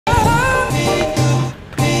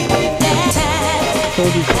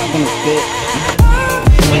told you she's gonna fit.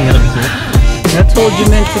 I told you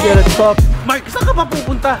meant to get a top. Mark, saan ka pa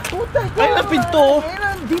pupunta? Ay, na pinto.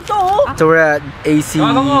 Dito. So we're at AC's.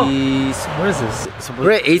 What is this?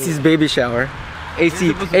 We're at AC's baby shower.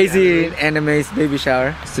 AC Annamae's baby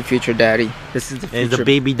shower. It's the future daddy. This is the future. It's the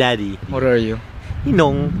baby daddy. What are you?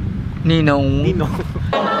 Ninong.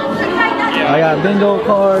 Oh yeah, bingo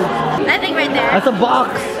cards. I think right there. That's a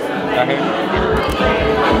box.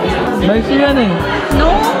 Nice yan eh.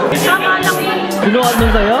 No, tama lang yun. Sinukat mo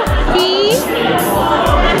sa'yo? Please.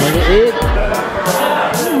 Maliit.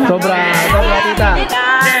 Sobra tita.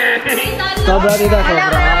 Sobra tita,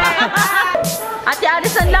 sobra. Ate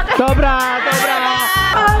Alice, ang laki. Sobra.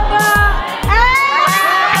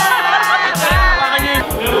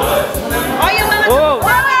 Oh, yung mga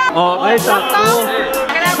Oh, ay sakto.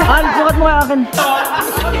 Han, sukat mo kaya akin.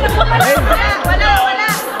 Wala.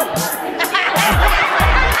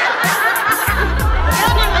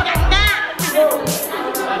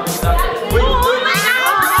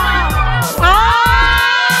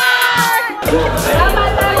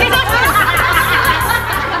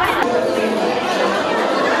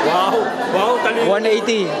 Wow, tali.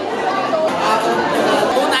 180. 290.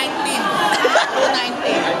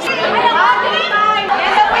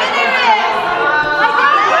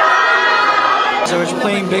 So we're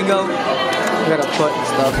playing bingo. We gotta put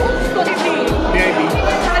stuff. BIB.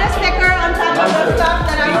 Put a sticker on top of the stuff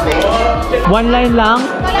that I'm saying. One line lang.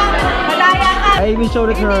 Malaya ka. I even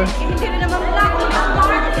showed it to her. Hindi rin naman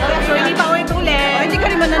so hindi pa ulit. Hindi ka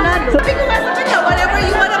rin mananalo. Sabi ko nga sa kanya, whatever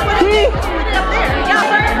you wanna put it up there. Yeah,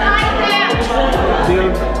 first item.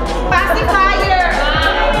 Pacifier.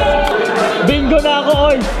 Bingo na ako,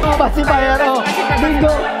 oy! Pacifier, oh!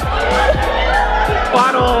 Bingo!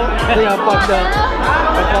 Paro! Kaya, pagda.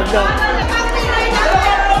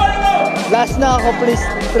 Last na ako, please.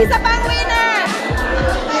 Isa pang winner.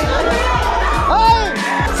 Ay!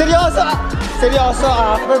 Seryoso,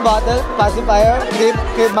 per bottle, pacifier,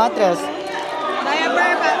 crib mattress.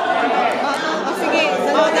 Diaper pa. Oh, sige.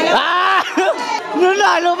 Ah!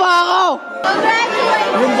 Nanalo pa ako!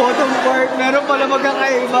 Congratulations. Yung bottom part, meron pala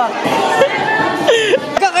magkakaiba.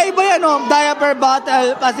 Magkakaiba yan, oh. Diaper,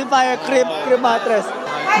 bottle, pacifier, crib mattress.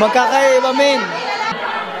 Magkakaiba, min.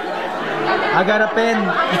 I got a pen.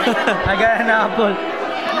 I got an apple.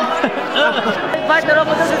 Partner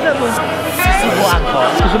ako sa sasabo. Susubuan ko.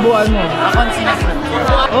 Susubuan mo. Ako ang sinasubo.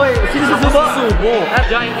 Oy, sino susubo? Susubo.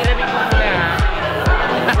 Join, kinabig mo na yan.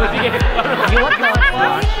 You want that?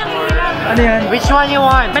 Ano yan? Which one you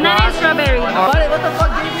want? Banana and strawberry. Pare, what the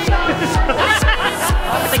fuck, baby?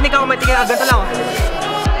 Teknik ako, may tingin. Ganito lang.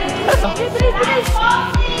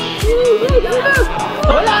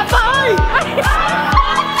 Wala pa, oy!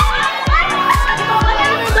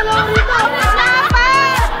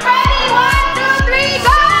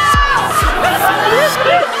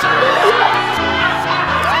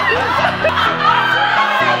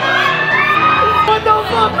 What the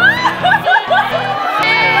fuck?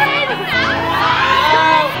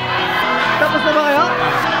 Tapos na ba kayo?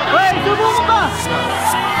 Hey, subo mo ka!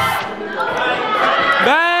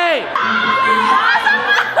 Bay!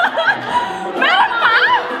 Meron pa?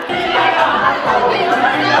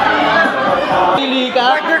 Pili ka?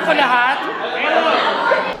 Order ko lahat.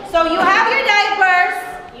 So you have your diapers,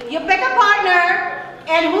 you pick a partner,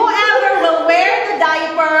 and whoever will wear the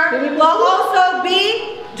diaper will also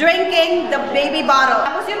be drinking the baby bottle.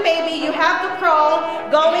 Tapos yung baby, you have to crawl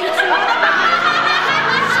going to...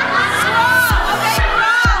 Okay,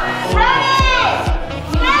 crawl! Ready!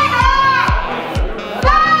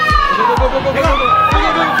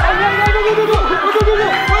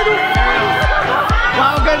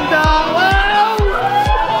 Wow, ganda! Wow!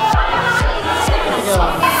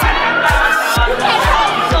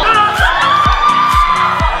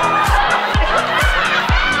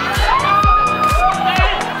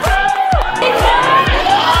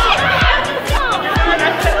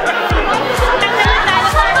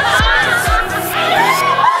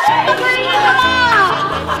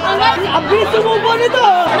 Abis mo ba nito?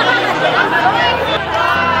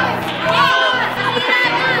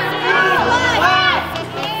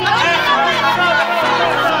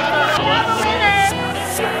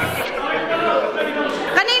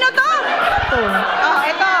 Kanino to? Oh,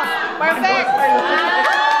 ito. Perfect.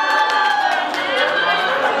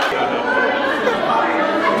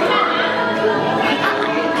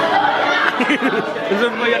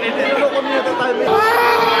 Deserve mo yan. Ito ko niya ito tayo.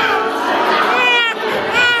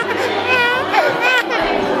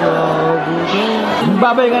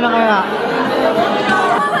 Babay ka na kaya.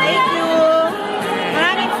 Thank you.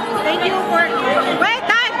 Thank you for... Wait,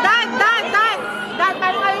 Dad,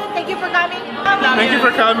 paano kayo? Thank you for coming. Thank you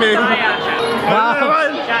for coming. Wow.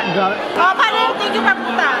 Oh, paano yung thank you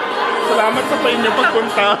pagpunta? Salamat sa inyo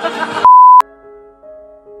pagpunta.